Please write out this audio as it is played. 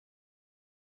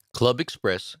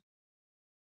ClubExpress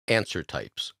answer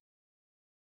types.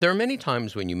 There are many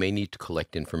times when you may need to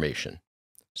collect information.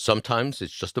 Sometimes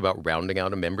it's just about rounding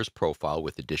out a member's profile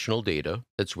with additional data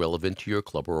that's relevant to your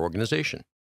club or organization.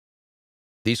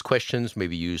 These questions may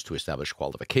be used to establish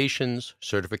qualifications,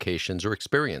 certifications, or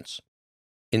experience.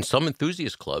 In some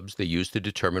enthusiast clubs, they're used to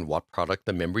determine what product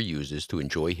the member uses to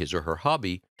enjoy his or her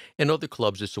hobby. In other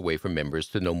clubs, it's a way for members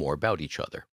to know more about each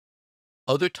other.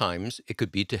 Other times, it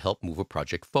could be to help move a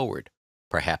project forward,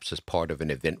 perhaps as part of an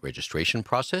event registration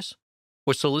process,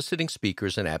 or soliciting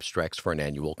speakers and abstracts for an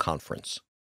annual conference.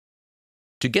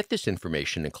 To get this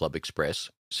information in ClubExpress,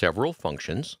 several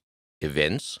functions,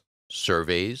 events,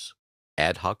 surveys,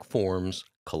 ad hoc forms,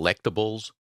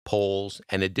 collectibles, polls,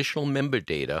 and additional member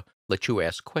data let you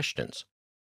ask questions.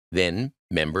 Then,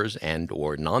 members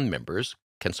and/or non-members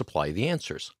can supply the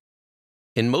answers.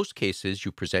 In most cases,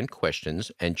 you present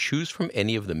questions and choose from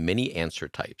any of the many answer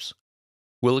types.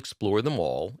 We'll explore them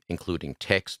all, including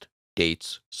text,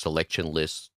 dates, selection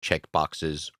lists,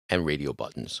 checkboxes, and radio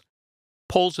buttons.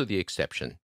 Polls are the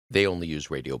exception. They only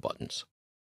use radio buttons.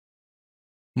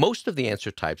 Most of the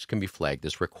answer types can be flagged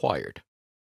as required.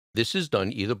 This is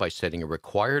done either by setting a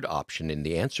required option in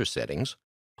the answer settings,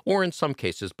 or in some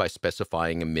cases by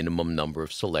specifying a minimum number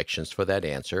of selections for that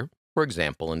answer, for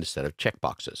example, in a set of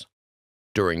checkboxes.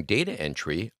 During data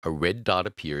entry, a red dot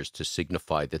appears to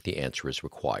signify that the answer is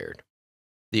required.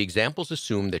 The examples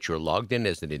assume that you're logged in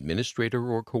as an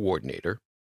administrator or coordinator,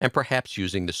 and perhaps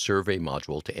using the survey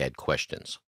module to add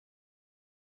questions.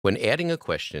 When adding a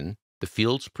question, the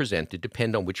fields presented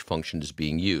depend on which function is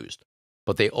being used,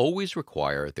 but they always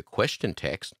require the question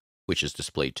text, which is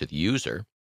displayed to the user,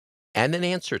 and an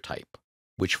answer type,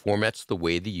 which formats the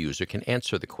way the user can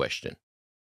answer the question.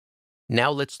 Now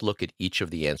let's look at each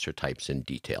of the answer types in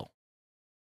detail.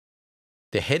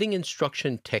 The heading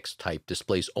instruction text type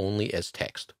displays only as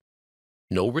text.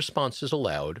 No response is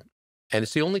allowed, and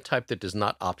it's the only type that does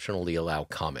not optionally allow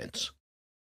comments.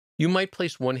 You might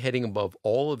place one heading above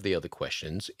all of the other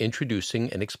questions,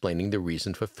 introducing and explaining the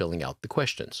reason for filling out the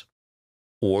questions.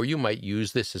 Or you might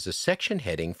use this as a section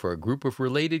heading for a group of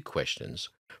related questions,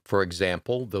 for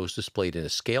example, those displayed in a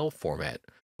scale format,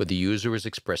 where the user is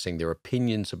expressing their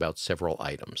opinions about several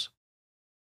items.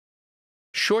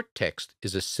 Short text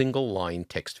is a single-line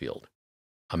text field.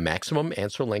 A maximum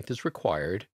answer length is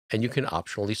required, and you can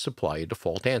optionally supply a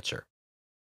default answer.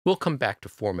 We'll come back to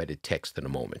formatted text in a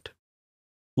moment.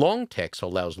 Long text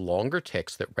allows longer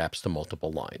text that wraps to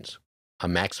multiple lines. A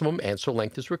maximum answer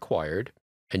length is required,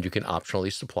 and you can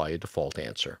optionally supply a default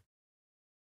answer.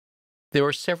 There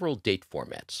are several date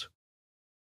formats.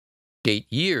 Date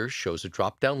year shows a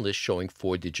drop-down list showing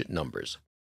 4-digit numbers.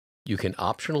 You can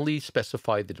optionally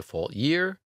specify the default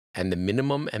year and the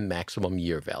minimum and maximum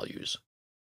year values.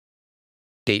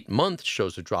 Date month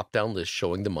shows a drop-down list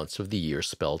showing the months of the year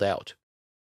spelled out.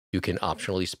 You can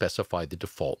optionally specify the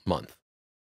default month.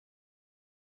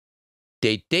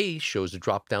 Date day shows a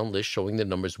drop-down list showing the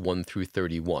numbers 1 through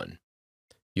 31.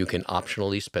 You can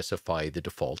optionally specify the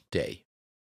default day.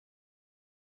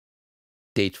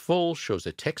 Date full shows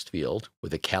a text field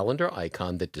with a calendar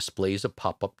icon that displays a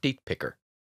pop-up date picker.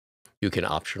 You can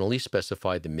optionally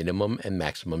specify the minimum and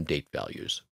maximum date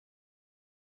values.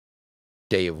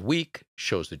 Day of week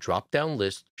shows the drop-down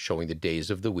list showing the days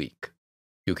of the week.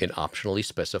 You can optionally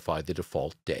specify the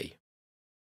default day.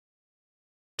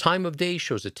 Time of day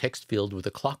shows a text field with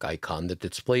a clock icon that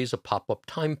displays a pop-up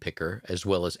time picker, as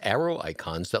well as arrow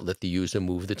icons that let the user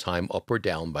move the time up or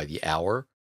down by the hour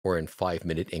or in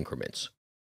 5-minute increments.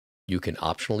 You can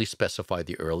optionally specify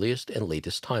the earliest and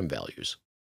latest time values.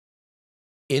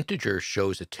 Integer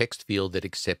shows a text field that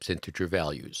accepts integer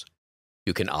values.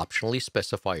 You can optionally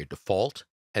specify a default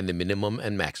and the minimum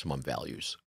and maximum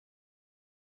values.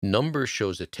 Number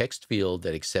shows a text field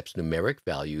that accepts numeric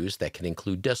values that can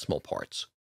include decimal parts.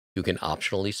 You can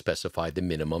optionally specify the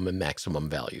minimum and maximum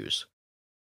values.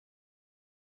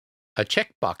 A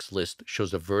checkbox list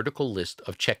shows a vertical list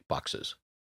of checkboxes.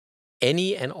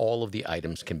 Any and all of the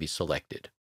items can be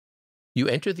selected. You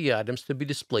enter the items to be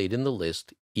displayed in the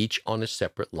list, each on a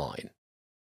separate line.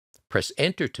 Press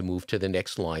Enter to move to the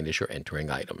next line as you're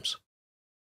entering items.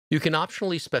 You can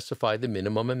optionally specify the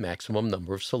minimum and maximum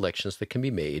number of selections that can be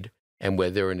made, and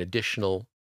whether an additional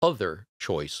Other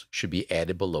choice should be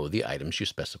added below the items you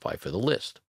specify for the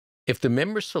list. If the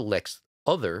member selects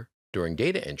Other during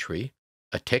data entry,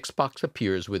 a text box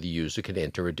appears where the user can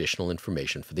enter additional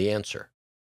information for the answer.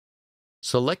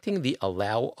 Selecting the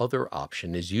Allow Other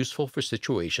option is useful for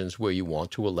situations where you want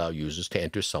to allow users to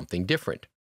enter something different.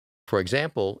 For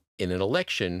example, in an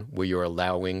election where you're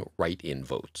allowing write-in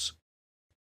votes.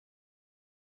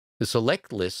 The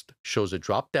select list shows a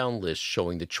drop-down list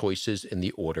showing the choices in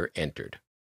the order entered.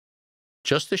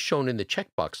 Just as shown in the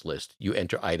checkbox list, you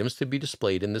enter items to be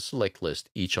displayed in the select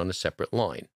list, each on a separate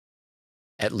line.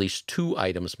 At least 2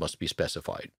 items must be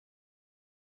specified.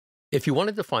 If you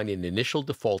wanted to find an initial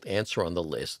default answer on the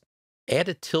list, add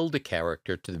a tilde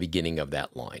character to the beginning of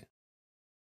that line.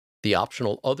 The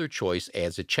optional other choice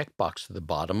adds a checkbox to the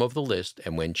bottom of the list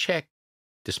and, when checked,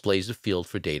 displays a field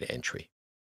for data entry.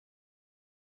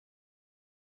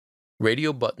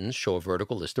 Radio buttons show a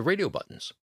vertical list of radio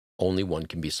buttons. Only one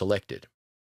can be selected.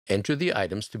 Enter the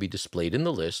items to be displayed in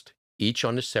the list, each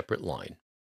on a separate line.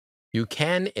 You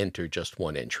can enter just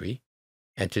one entry,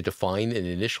 and to define an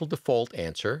initial default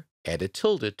answer, add a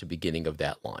tilde to beginning of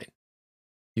that line.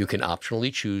 You can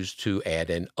optionally choose to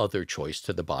add an other choice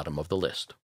to the bottom of the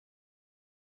list.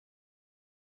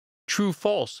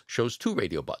 True-false shows 2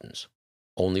 radio buttons.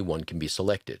 Only one can be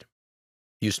selected.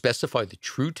 You specify the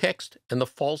true text and the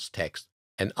false text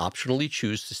and optionally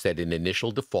choose to set an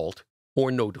initial default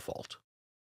or no default.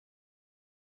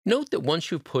 Note that once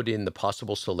you've put in the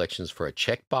possible selections for a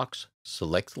checkbox,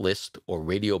 select list, or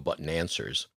radio button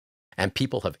answers, and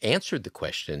people have answered the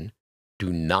question,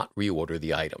 do not reorder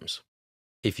the items.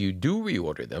 If you do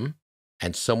reorder them,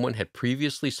 and someone had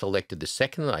previously selected the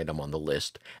second item on the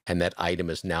list, and that item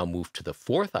is now moved to the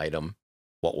 4th item,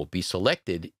 what will be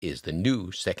selected is the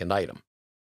new second item.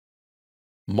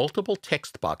 Multiple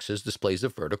text boxes displays a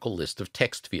vertical list of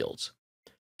text fields.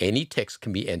 Any text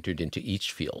can be entered into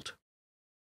each field.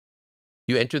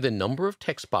 You enter the number of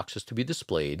text boxes to be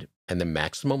displayed and the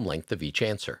maximum length of each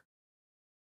answer.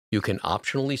 You can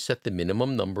optionally set the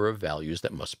minimum number of values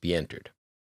that must be entered.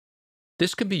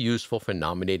 This could be useful for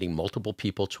nominating multiple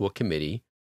people to a committee,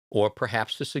 or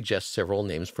perhaps to suggest several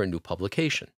names for a new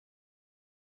publication.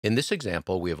 In this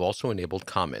example, we have also enabled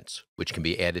comments, which can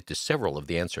be added to several of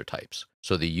the answer types,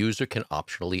 so the user can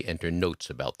optionally enter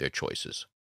notes about their choices.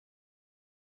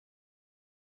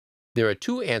 There are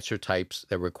 2 answer types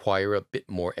that require a bit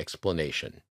more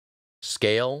explanation: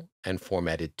 scale and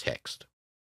formatted text.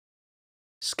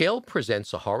 Scale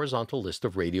presents a horizontal list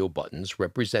of radio buttons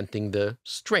representing the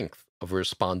strength of a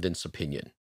respondent's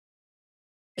opinion.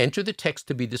 Enter the text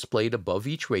to be displayed above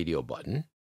each radio button,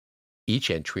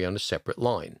 each entry on a separate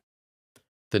line.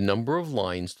 The number of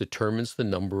lines determines the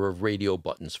number of radio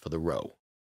buttons for the row.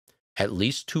 At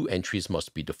least 2 entries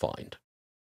must be defined.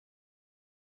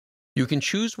 You can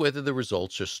choose whether the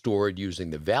results are stored using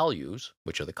the values,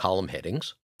 which are the column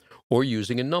headings, or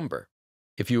using a number.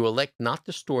 If you elect not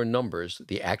to store numbers,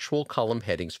 the actual column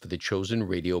headings for the chosen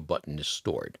radio button is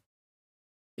stored.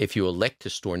 If you elect to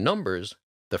store numbers,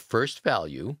 the first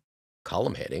value,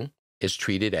 column heading, is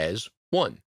treated as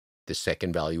 1. The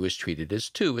second value is treated as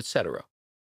 2, etc.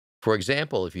 For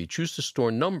example, if you choose to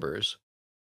store numbers,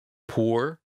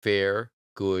 poor, fair,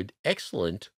 good,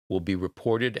 excellent will be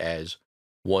reported as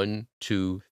 1,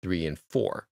 2, 3, and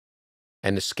 4,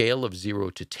 and the scale of 0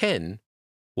 to 10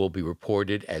 will be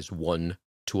reported as 1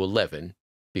 to 11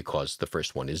 because the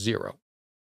first one is 0.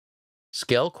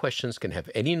 Scale questions can have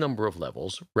any number of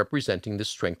levels representing the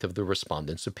strength of the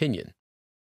respondent's opinion.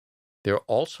 They are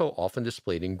also often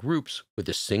displayed in groups with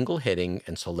a single heading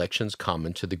and selections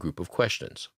common to the group of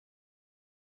questions.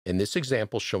 In this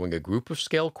example showing a group of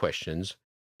scale questions,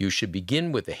 you should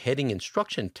begin with the heading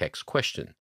instruction text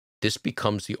question. This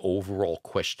becomes the overall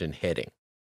question heading.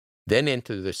 Then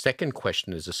enter the second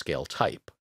question as a scale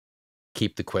type.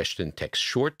 Keep the question text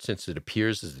short since it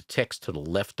appears as the text to the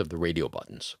left of the radio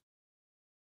buttons.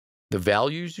 The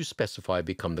values you specify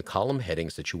become the column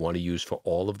headings that you want to use for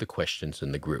all of the questions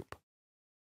in the group.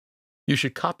 You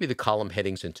should copy the column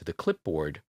headings into the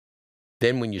clipboard.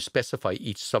 Then when you specify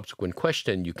each subsequent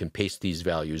question, you can paste these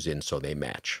values in so they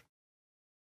match.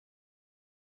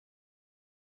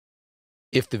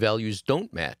 If the values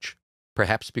don't match,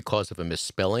 perhaps because of a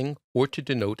misspelling or to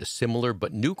denote a similar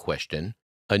but new question,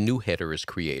 a new header is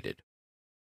created.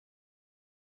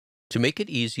 To make it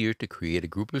easier to create a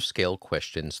group of scale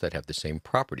questions that have the same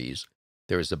properties,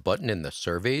 there is a button in the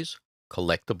Surveys,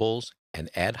 Collectibles, and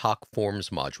Ad hoc Forms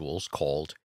modules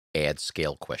called Add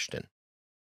Scale Question.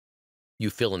 You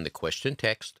fill in the question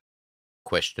text,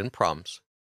 question prompts,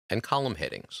 and column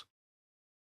headings.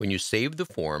 When you save the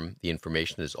form, the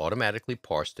information is automatically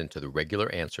parsed into the regular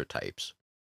answer types.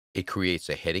 It creates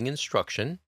a heading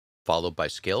instruction, followed by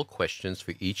scale questions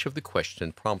for each of the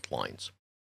question prompt lines.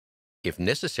 If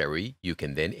necessary, you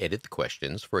can then edit the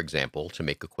questions, for example, to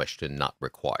make a question not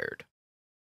required.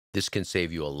 This can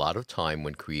save you a lot of time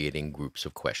when creating groups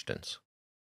of questions.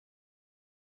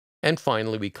 And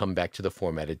finally, we come back to the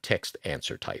formatted text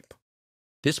answer type.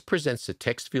 This presents the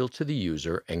text field to the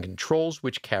user and controls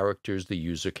which characters the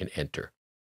user can enter.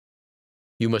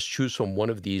 You must choose from one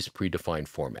of these predefined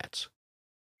formats.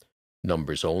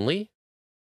 Numbers only,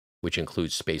 which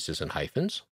includes spaces and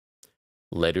hyphens.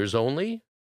 Letters only,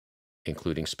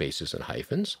 including spaces and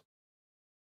hyphens.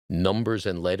 Numbers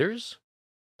and letters,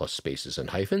 plus spaces and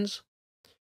hyphens.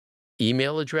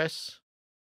 Email address,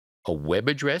 a web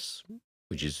address,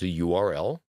 which is the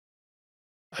URL,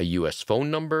 a US phone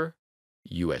number,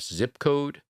 US zip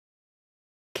code,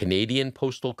 Canadian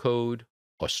postal code,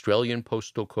 Australian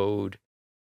postal code,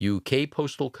 UK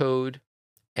postal code,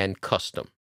 and custom.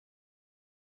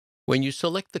 When you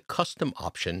select the custom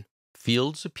option,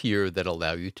 fields appear that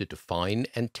allow you to define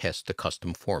and test the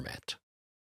custom format.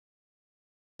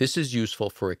 This is useful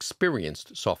for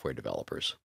experienced software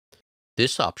developers.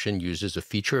 This option uses a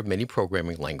feature of many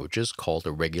programming languages called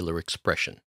a regular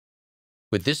expression.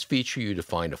 With this feature, you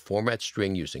define a format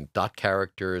string using dot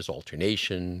characters,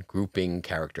 alternation, grouping,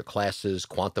 character classes,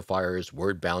 quantifiers,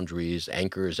 word boundaries,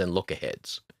 anchors, and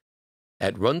lookaheads.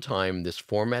 At runtime, this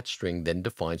format string then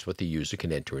defines what the user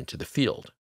can enter into the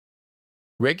field.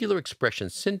 Regular expression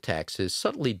syntax is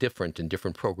subtly different in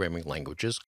different programming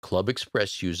languages.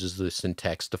 ClubExpress uses the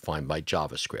syntax defined by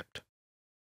JavaScript.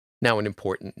 Now, an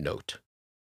important note.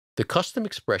 The custom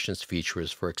expressions feature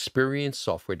is for experienced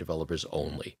software developers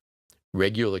only.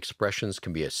 Regular expressions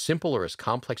can be as simple or as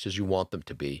complex as you want them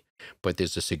to be, but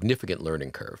there's a significant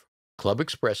learning curve.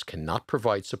 ClubExpress cannot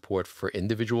provide support for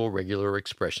individual regular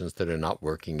expressions that are not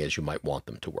working as you might want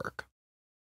them to work.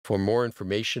 For more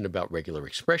information about regular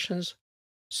expressions,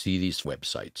 see these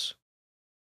websites.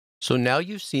 So now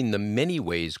you've seen the many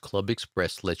ways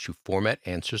ClubExpress lets you format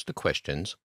answers to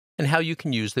questions and how you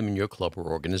can use them in your club or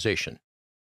organization.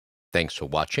 Thanks for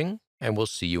watching, and we'll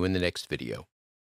see you in the next video.